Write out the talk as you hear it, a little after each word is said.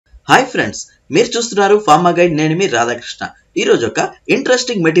Hi friends, మీరు చూస్తున్నారు pharma guide. నేను మీ రాధాకృష్ణ. ఈ రోజు ఒక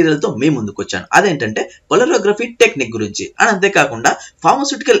ఇంట్రెస్టింగ్ మెటీరియల్ తో మీ ముందుకు వచ్చాను. అదేంటంటే పొలరోగ్రఫీ టెక్నిక్ గురించి. అంతేకాకుండా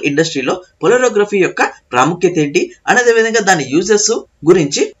ఫార్మాస్యూటికల్ ఇండస్ట్రీలో పొలరోగ్రఫీ యొక్క ప్రాముఖ్యత ఏంటి, అదే విధంగా దాని యూజెస్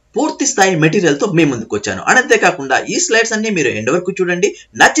గురించి పూర్తి స్థాయి మెటీరియల్ తో మీ ముందుకు వచ్చాను. అంతేకాకుండా ఈ స్లైడ్స్ అన్ని మీరు ఎండ్ వరకు చూడండి,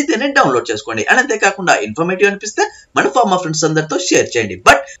 నచ్చితేనే డౌన్లోడ్ చేసుకోండి. అంతేకాకుండా ఇన్ఫర్మేటివ్ అనిపిస్తే మన ఫార్మా ఫ్రెండ్స్ అందరితో షేర్ చేయండి.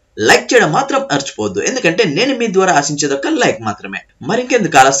 బట్ లైక్ చేయడం మాత్రం మర్చిపోవద్దు, ఎందుకంటే నేను మీ ద్వారా ఆశించేది ఒక లైక్ మాత్రమే.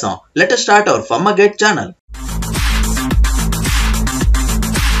 మరింకెందుకు ఆలస్యం, let us start our pharma guide channel.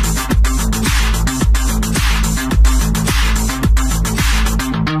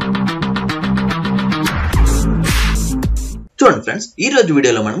 చూడండి ఫ్రెండ్స్, ఈ రోజు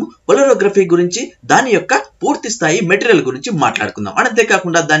వీడియోలో మనము పొలరోగ్రఫీ గురించి, దాని యొక్క పూర్తి స్థాయి మెటీరియల్ గురించి మాట్లాడుకుందాం.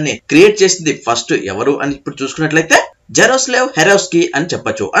 అంతేకాకుండా దాన్ని క్రియేట్ చేసింది ఫస్ట్ ఎవరు అని ఇప్పుడు చూసుకున్నట్లయితే జెరోస్లేవ్ హెరోవ్స్కీ అని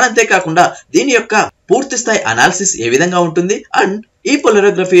చెప్పొచ్చు. అంతేకాకుండా దీని యొక్క పూర్తి స్థాయి అనాలిసిస్ ఏ విధంగా ఉంటుంది, అండ్ ఈ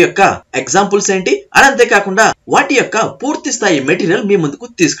పొలరోగ్రఫీ యొక్క ఎగ్జాంపుల్స్ ఏంటి, అంతేకాకుండా వాటి యొక్క పూర్తి స్థాయి మెటీరియల్ మీ ముందుకు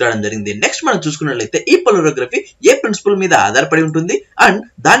తీసుకురావడం జరిగింది. నెక్స్ట్ మనం చూసుకున్నట్లయితే ఈ పొలరోగ్రఫీ ఏ ప్రిన్సిపల్ మీద ఆధారపడి ఉంటుంది, అండ్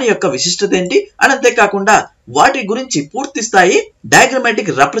దాని యొక్క విశిష్టత ఏంటి, అంతేకాకుండా వాటి గురించి పూర్తి స్థాయి డయాగ్రమాటిక్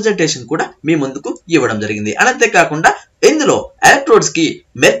రిప్రజెంటేషన్ కూడా మీ ముందుకు ఇవ్వడం జరిగింది. అంతేకాకుండా ఇందులో ఎలక్ట్రోడ్స్ కి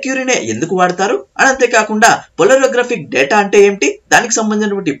మెర్క్యూరీనే ఎందుకు వాడతారు, అంతేకాకుండా పొలరోగ్రఫిక్ డేటా అంటే ఏంటి, దానికి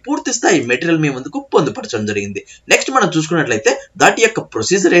సంబంధించినటువంటి పూర్తి స్థాయి మెటీరియల్ మీ ముందుకు పొందుపరచడం జరిగింది. నెక్స్ట్ మనం చూసుకున్నట్లయితే దాటి యొక్క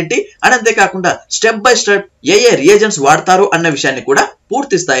ప్రొసీజర్ ఏంటి, అంతేకాకుండా step by step A reagents వాడతారు అన్న విషయాన్ని కూడా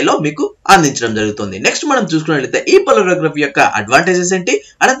పూర్తి స్థాయిలో మీకు అందించడం జరుగుతుంది. నెక్స్ట్ మనం చూసుకున్నట్లయితే ఈ పొలరోగ్రఫీ యొక్క అడ్వాంటేజెస్ ఏంటి,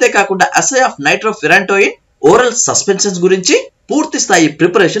 అంతేకాకుండా అసై ఆఫ్ నైట్రోఫిరాంటోయిన్ ఓరల్ సస్పెన్షన్స్ గురించి పూర్తి స్థాయి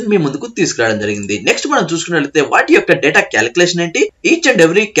ప్రిపరేషన్ మీ ముందుకు తీసుకురావడం జరిగింది. నెక్స్ట్ మనం చూసుకున్నట్లయితే వాటి యొక్క డేటా క్యాలిక్యులేషన్ ఏంటి, ఈచ్ అండ్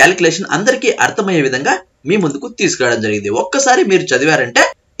ఎవ్రీ క్యాలిక్యులేషన్ అందరికీ అర్థమయ్యే విధంగా మీ ముందుకు తీసుకురావడం జరిగింది. ఒక్కసారి మీరు చదివారంటే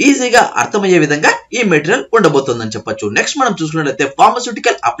ఈజీగా అర్థమయ్యే విధంగా ఈ మెటీరియల్ ఉండబోతుందని చెప్పొచ్చు. నెక్స్ట్ మనం చూసుకున్నట్లయితే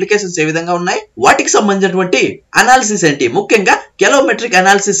ఫార్మాస్యూటికల్ అప్లికేషన్స్ ఏ విధంగా ఉన్నాయి, వాటికి సంబంధించినటువంటి అనాలిసిస్ ఏంటి, ముఖ్యంగా కెలోమెట్రిక్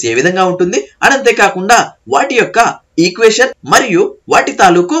అనాలిసిస్ ఏ విధంగా ఉంటుంది, అంతేకాకుండా వాటి యొక్క ఈక్వేషన్ మరియు వాటి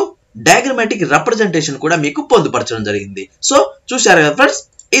తాలూకు డయాగ్రమాటిక్ రిప్రజెంటేషన్ కూడా మీకు పొందుపరచడం జరిగింది. సో చూశారు కదా ఫ్రెండ్స్,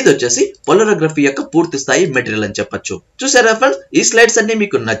 ఇది వచ్చేసి పొలరోగ్రఫీ యొక్క పూర్తి స్థాయి మెటీరియల్ అని చెప్పొచ్చు. చూసారా ఫ్రెండ్స్, ఈ స్లైడ్స్ అన్ని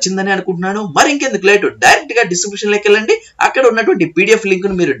మీకు నచ్చిందని అనుకుంటున్నాను. మరి ఇంకెందుకు లేట్, డైరెక్ట్ గా డిస్క్రిప్షన్ లోకి వెళ్ళండి. అక్కడ ఉన్నటువంటి పీడిఎఫ్ లింక్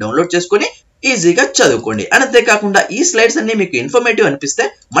ను మీరు డౌన్లోడ్ చేసుకుని ఈజీగా చదువుకోండి. అంతేకాకుండా ఈ స్లైడ్స్ అన్ని మీకు ఇన్ఫర్మేటివ్ అనిపిస్తే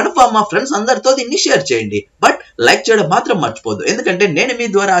మన ఫార్మా ఫ్రెండ్స్ అందరితో దీన్ని షేర్ చేయండి. బట్ లైక్ చేయడం మాత్రం మర్చిపోద్దు, ఎందుకంటే నేను మీ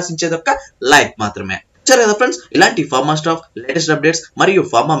ద్వారా ఆశించేది ఒక లైక్ మాత్రమే. సరే కదా ఫ్రెండ్స్, ఇలాంటి ఫార్మా స్టాఫ్, లేటెస్ట్ అప్డేట్స్ మరియు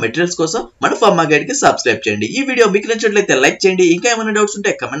ఫార్మా మెటీరియల్స్ కోసం మన ఫార్మా గైడ్ కి సబ్స్క్రైబ్ చేయండి. ఈ వీడియో మీకు నచ్చినట్లయితే లైక్ చేయండి. ఇంకా ఏమైనా డౌట్స్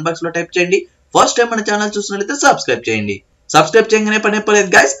ఉంటే కమెంట్ బాక్స్ లో టైప్ చేయండి. ఫస్ట్ టైం మన ఛానల్ చూసినట్లయితే సబ్స్క్రైబ్ చేయండి. సబ్స్క్రైబ్ చేయగానే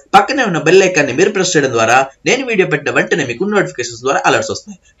పర్లేదు గైస్, పక్కనే ఉన్న బెల్ ఐకాన్ని మీరు ప్రెస్ చేయడం ద్వారా నేను వీడియో పెట్టిన వెంటనే మీకు నోటిఫికేషన్స్ ద్వారా అలర్ట్స్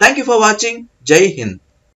వస్తాయి. Thank you for watching. జై హింద్.